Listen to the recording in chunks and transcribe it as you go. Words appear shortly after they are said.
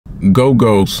Go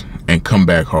ghost and come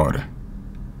back harder.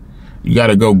 You got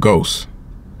to go ghost.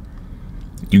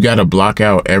 You got to block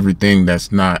out everything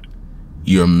that's not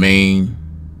your main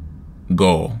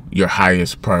goal, your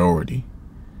highest priority.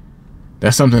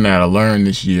 That's something that I learned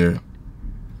this year.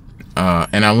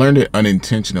 And I learned it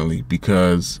unintentionally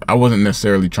because I wasn't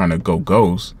necessarily trying to go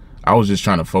ghost. I was just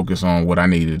trying to focus on what I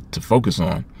needed to focus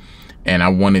on. And I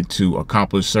wanted to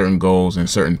accomplish certain goals and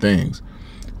certain things.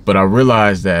 But I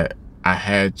realized that I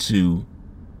had to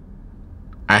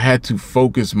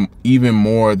focus even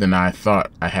more than I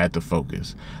thought I had to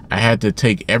focus. I had to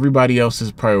take everybody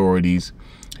else's priorities,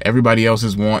 everybody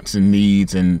else's wants and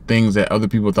needs and things that other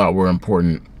people thought were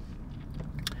important,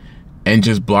 and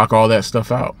just block all that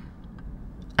stuff out.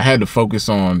 I had to focus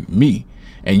on me.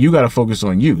 And you got to focus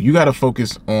on you. You got to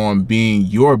focus on being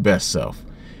your best self.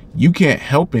 You can't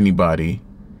help anybody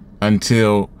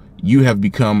until you have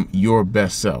become your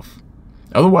best self.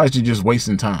 Otherwise, you're just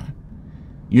wasting time.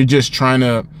 You're just trying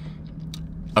to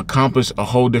accomplish a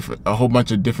whole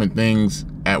bunch of different things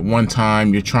at one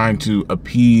time. You're trying to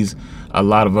appease a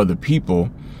lot of other people,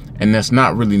 and that's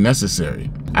not really necessary.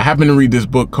 I happen to read this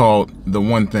book called The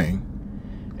One Thing.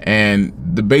 And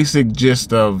the basic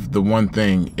gist of The One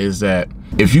Thing is that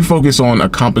if you focus on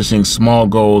accomplishing small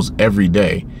goals every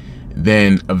day,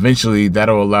 then eventually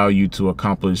that'll allow you to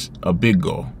accomplish a big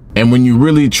goal. And when you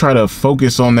really try to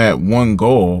focus on that one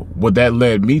goal, what that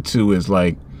led me to is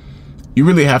like, you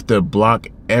really have to block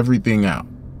everything out.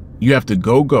 You have to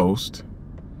go ghost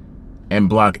and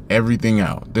block everything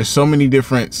out. There's so many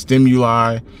different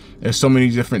stimuli. There's so many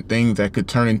different things that could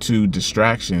turn into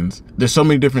distractions. There's so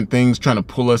many different things trying to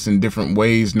pull us in different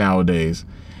ways nowadays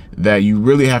that you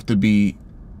really have to be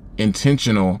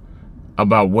intentional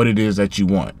about what it is that you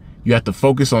want. You have to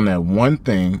focus on that one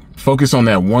thing, focus on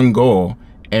that one goal,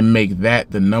 and make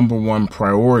that the #1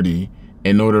 priority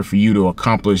in order for you to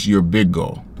accomplish your big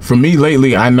goal. For me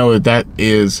lately, I know that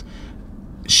is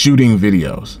shooting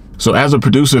videos. So as a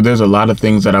producer, there's a lot of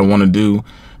things that I want to do.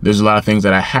 There's a lot of things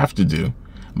that I have to do.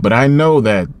 But I know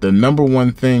that the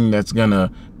 #1 thing that's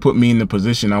gonna put me in the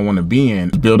position I want to be in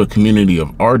is build a community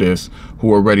of artists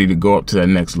who are ready to go up to that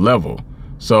next level.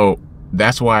 So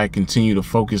that's why I continue to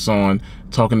focus on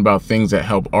talking about things that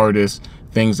help artists,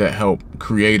 things that help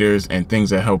creators, and things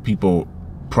that help people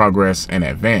progress and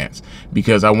advance,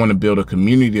 because I want to build a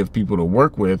community of people to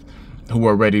work with who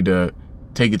are ready to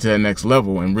take it to that next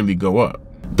level and really go up.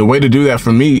 The way to do that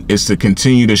for me is to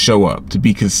continue to show up, to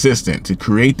be consistent, to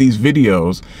create these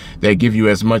videos that give you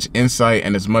as much insight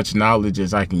and as much knowledge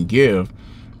as I can give,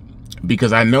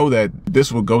 because I know that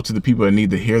this will go to the people that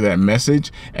need to hear that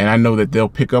message, and I know that they'll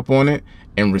pick up on it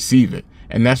and receive it.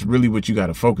 And that's really what you got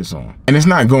to focus on. And it's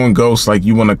not going ghost like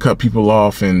you want to cut people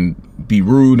off and be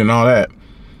rude and all that.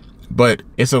 But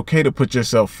it's okay to put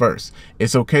yourself first.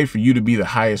 It's okay for you to be the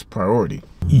highest priority.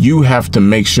 You have to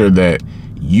make sure that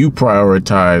you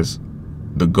prioritize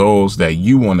the goals that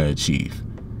you want to achieve.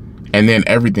 And then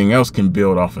everything else can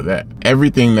build off of that.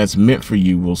 Everything that's meant for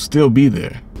you will still be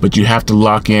there. But you have to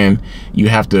lock in. You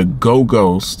have to go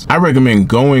ghost. I recommend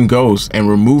going ghost and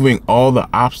removing all the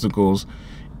obstacles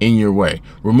in your way.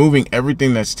 Removing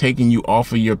everything that's taking you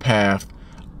off of your path,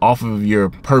 off of your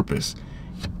purpose.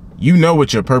 You know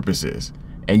what your purpose is,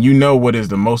 and you know what is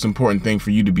the most important thing for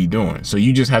you to be doing. So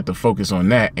you just have to focus on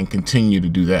that and continue to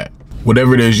do that.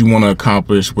 Whatever it is you want to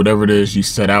accomplish, whatever it is you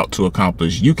set out to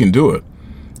accomplish, you can do it.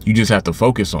 You just have to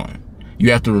focus on it.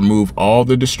 You have to remove all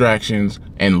the distractions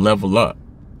and level up.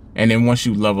 And then once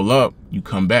you level up, you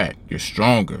come back. You're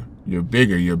stronger, you're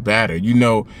bigger, you're better. You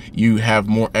know, you have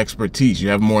more expertise, you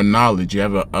have more knowledge, you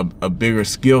have a bigger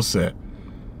skill set.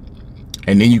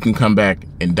 And then you can come back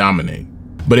and dominate.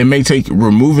 But it may take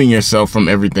removing yourself from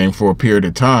everything for a period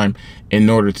of time in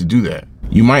order to do that.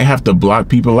 You might have to block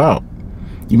people out.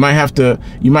 You might have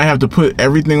to put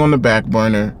everything on the back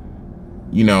burner,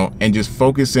 you know, and just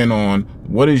focus in on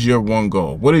what is your one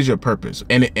goal? What is your purpose?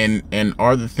 And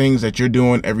are the things that you're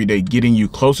doing every day getting you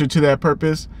closer to that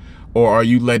purpose? Or are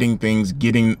you letting things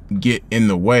get in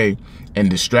the way and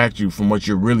distract you from what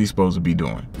you're really supposed to be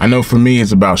doing? I know for me,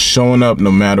 it's about showing up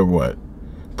no matter what,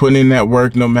 putting in that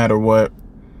work no matter what,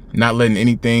 not letting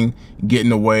anything get in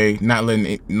the way, not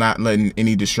letting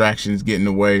any distractions get in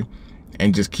the way,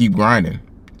 and just keep grinding,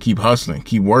 keep hustling,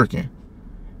 keep working,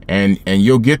 and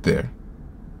you'll get there.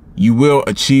 You will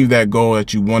achieve that goal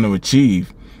that you want to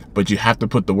achieve, but you have to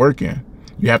put the work in.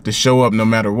 You have to show up no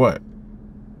matter what.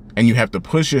 And you have to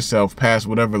push yourself past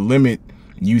whatever limit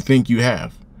you think you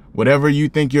have. Whatever you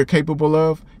think you're capable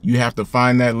of, you have to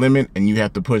find that limit and you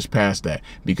have to push past that,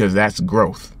 because that's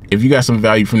growth. If you got some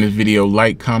value from this video,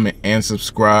 like, comment, and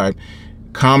subscribe.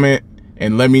 Comment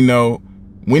and let me know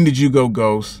When did you go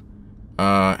ghost?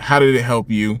 How did it help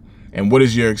you? And what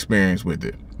is your experience with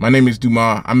it? My name is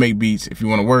Dumas. I make beats. If you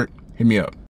want to work, hit me up.